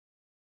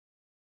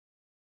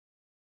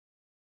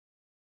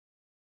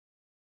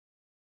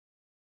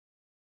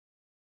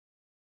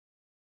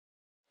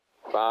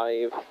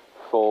5,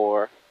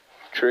 4,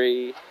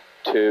 3,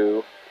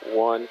 2,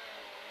 1,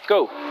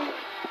 go.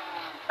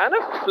 And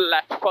a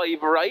flat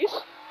 5 right,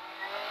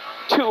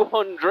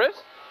 200.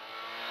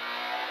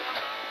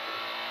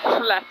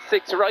 Flat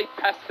 6 right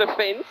past the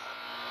fence,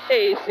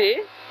 80.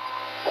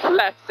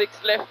 Flat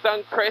 6 left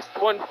on crest,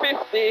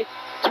 150.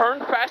 Turn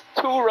fast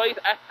 2 right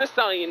at the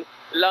sign,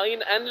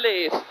 line and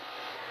late.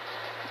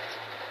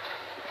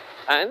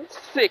 And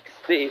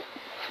 60.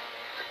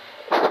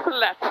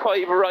 Flat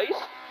 5 right,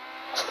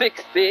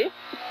 60.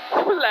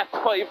 Flat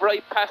 5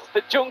 right past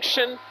the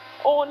junction,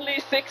 only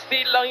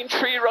 60. Line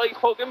 3 right,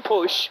 hug and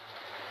push.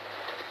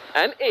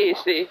 And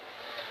 80.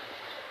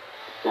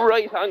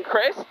 Right on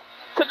crest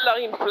to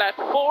line flat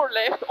 4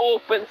 left,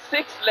 open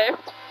 6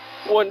 left,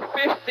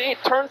 150.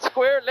 Turn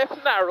square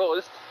left,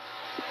 narrows.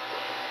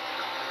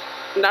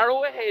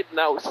 Narrow ahead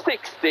now,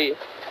 60.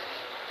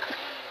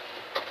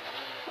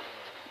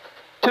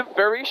 To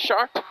very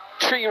short,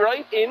 3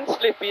 right in,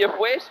 slippy if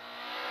wet.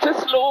 To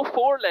slow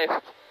 4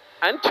 left,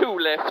 and 2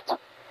 left.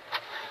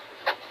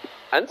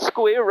 And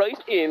square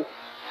right in.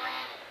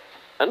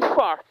 And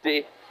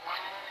 40.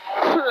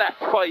 Flat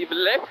 5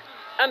 left,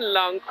 and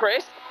long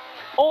crest.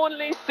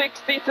 Only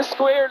 60 to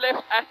square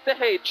left at the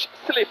hedge,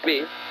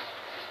 slippy.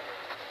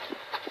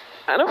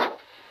 And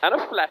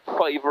a flat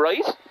 5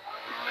 right.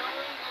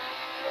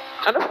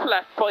 And a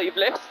flat 5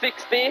 left,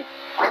 60.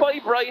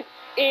 5 right,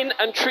 in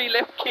and 3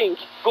 left, kink,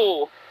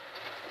 go.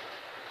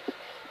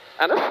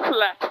 And a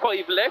flat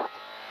 5 left,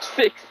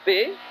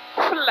 60.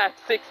 Flat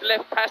 6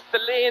 left past the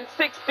lane,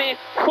 60.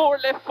 4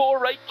 left, 4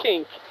 right,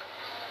 kink.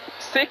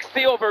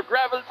 60 over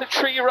gravel to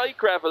 3 right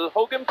gravel,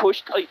 hug and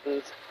push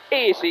tightens.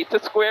 80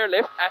 to square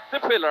left at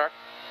the pillar.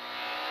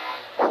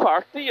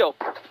 40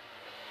 up.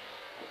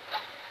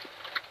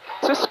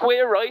 To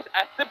square right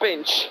at the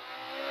bench.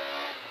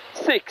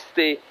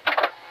 60.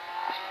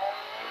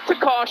 To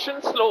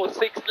caution, slow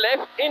 6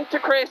 left, into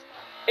crest,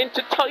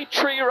 into tight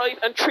 3 right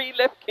and 3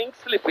 left, kink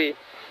slippy.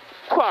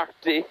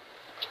 40.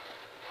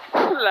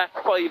 Flat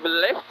 5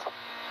 left,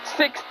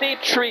 60,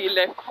 3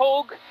 left,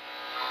 hug.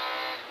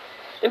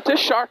 Into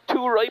short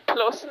 2 right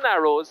plus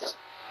narrows.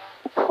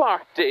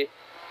 40.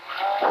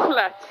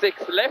 Flat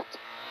 6 left,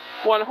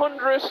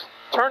 100.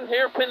 Turn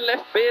hairpin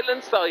left, bail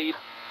inside.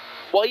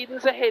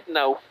 Widens ahead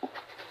now.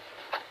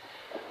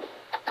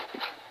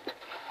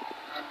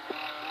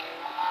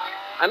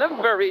 And a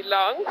very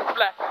long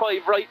flat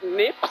 5 right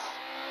nips,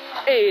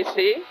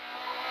 80.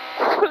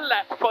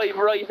 Flat 5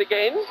 right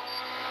again.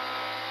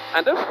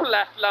 And a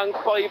flat long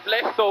 5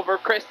 left over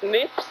crest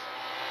nips,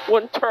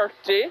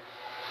 130.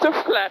 To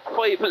flat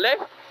 5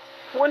 left,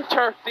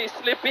 130.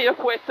 Slippy if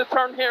wet to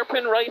turn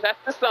hairpin right at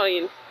the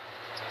sign.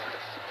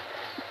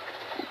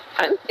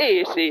 And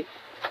 80.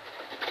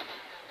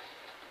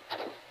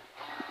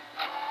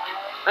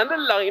 And a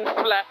line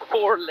flat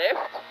 4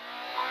 left,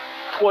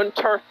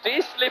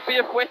 130. Slippy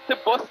if wet to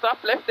bus stop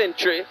left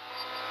entry.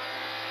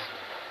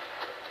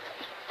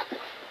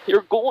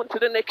 You're going to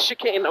the next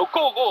chicane now.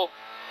 Go, go.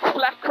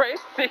 Flat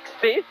crest,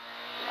 60.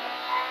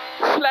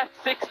 Flat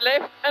 6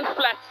 left and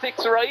flat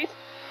 6 right,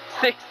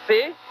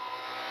 60.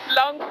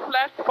 Long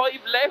flat 5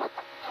 left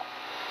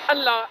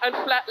and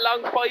flat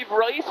long 5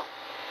 right.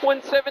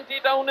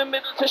 170 down the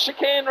middle to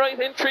chicane right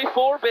entry,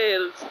 4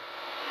 bails.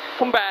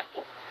 Come back.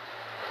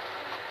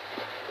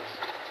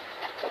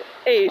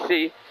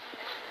 80.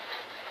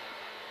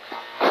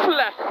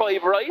 Flat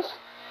 5 right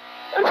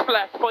and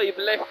flat 5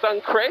 left on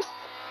crest.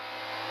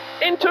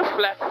 Into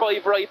flat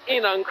 5 right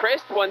in on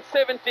crest,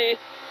 170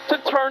 to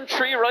turn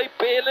 3 right,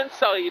 bail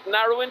inside.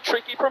 Narrow and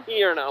tricky from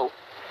here now.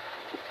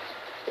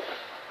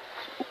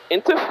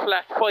 Into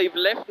flat 5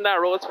 left,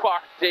 narrows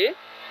 40.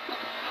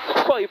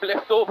 5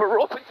 left over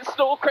rough into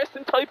slow crest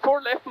and type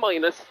 4 left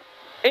minus.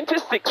 Into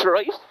 6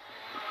 right,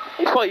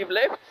 5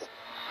 left,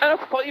 and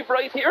a 5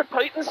 right here,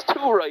 tightens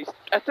 2 right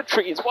at the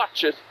trees,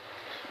 watch it.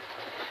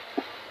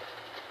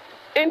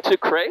 Into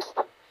crest,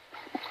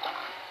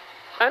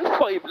 and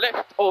 5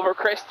 left over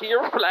crest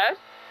here, flat.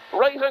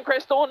 Right on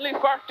crest only,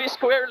 40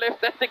 square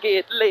left at the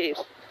gate, late.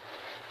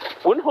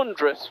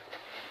 100.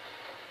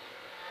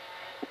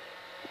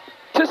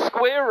 To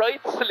square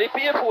right,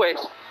 slippy if wet.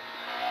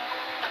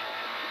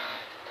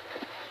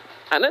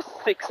 And a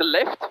 6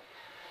 left.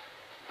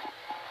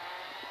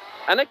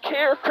 And a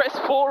care crest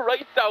 4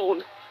 right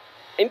down.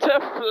 Into a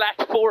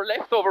flat 4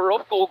 left over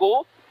rough, go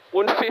go.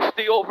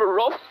 150 over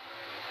rough.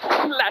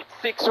 Flat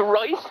 6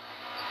 right.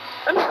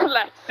 And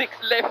flat 6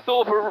 left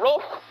over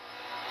rough.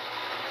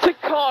 To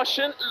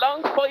caution,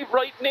 long 5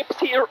 right nips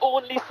here,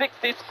 only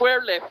 60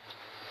 square left.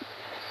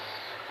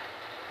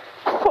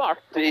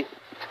 40.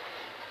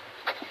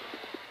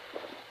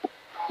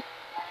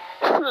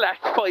 Flat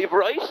 5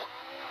 right.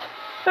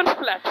 And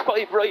flat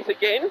 5 right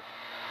again.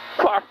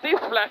 40,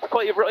 flat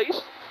 5 right.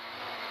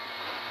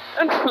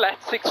 And flat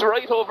 6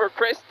 right over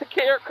crest to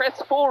care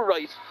crest 4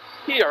 right.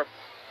 Here.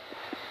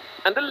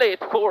 And a late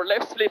 4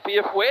 left, slippy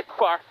if wet,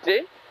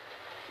 40.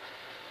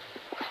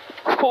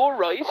 4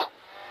 right.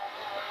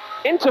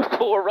 Into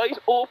 4 right,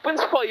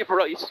 opens 5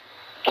 right.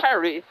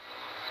 Carry.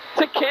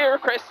 To care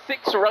crest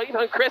 6 right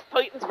on crest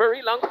tightens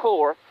very long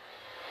 4.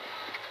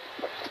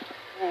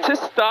 to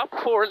stop,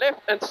 4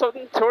 left, and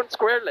sudden turn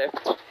square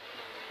left.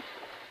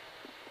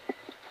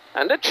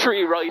 And a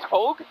 3 right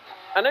hug,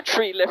 and a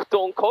 3 left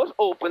don't cut,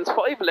 opens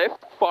 5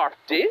 left,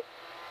 40.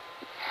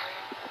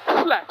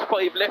 Flat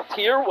 5 left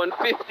here,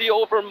 150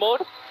 over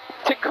mud.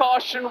 To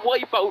caution,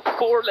 wipe out,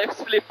 4 left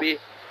slippy.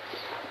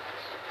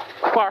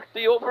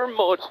 40 over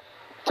mud.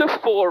 To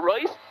 4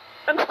 right,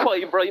 and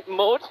 5 right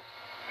mud.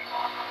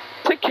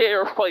 To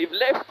care, 5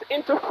 left,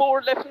 into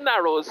 4 left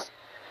narrows.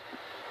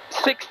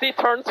 60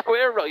 turn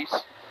square right.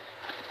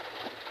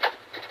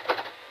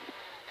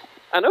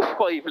 And a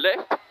 5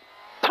 left.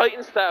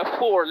 Tighten staff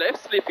 4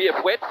 left, slippy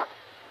up wet.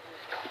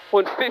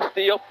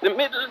 150 up the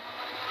middle.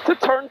 To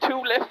turn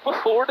 2 left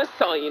before the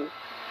sign.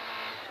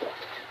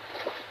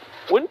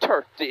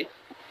 130.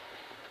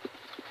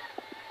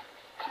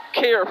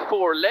 Care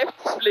 4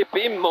 left,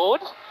 slippy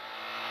mud.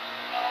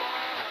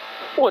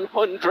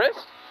 100.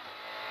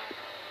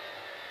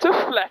 To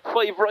flat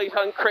 5 right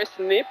on crest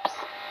nips.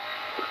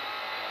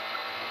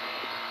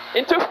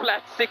 Into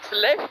flat 6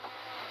 left.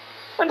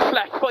 And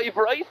flat 5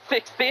 right,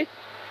 60.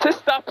 To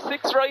stop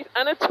 6 right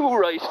and a 2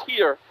 right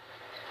here.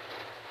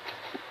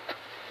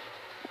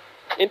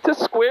 Into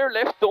square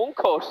left, don't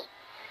cut.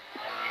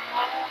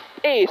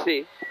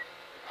 80.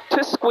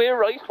 To square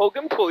right, hug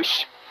and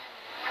push.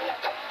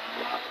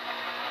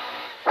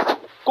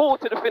 Go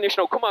to the finish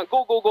now, come on,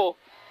 go, go, go.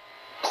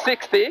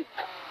 60.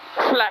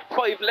 Flat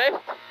 5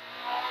 left.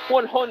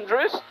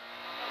 100.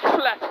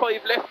 Flat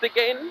 5 left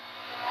again.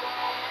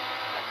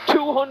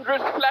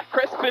 200, flat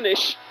crest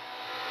finish.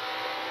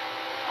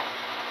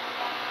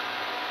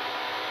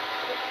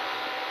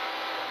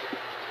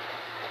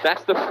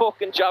 That's the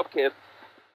fucking job, kid.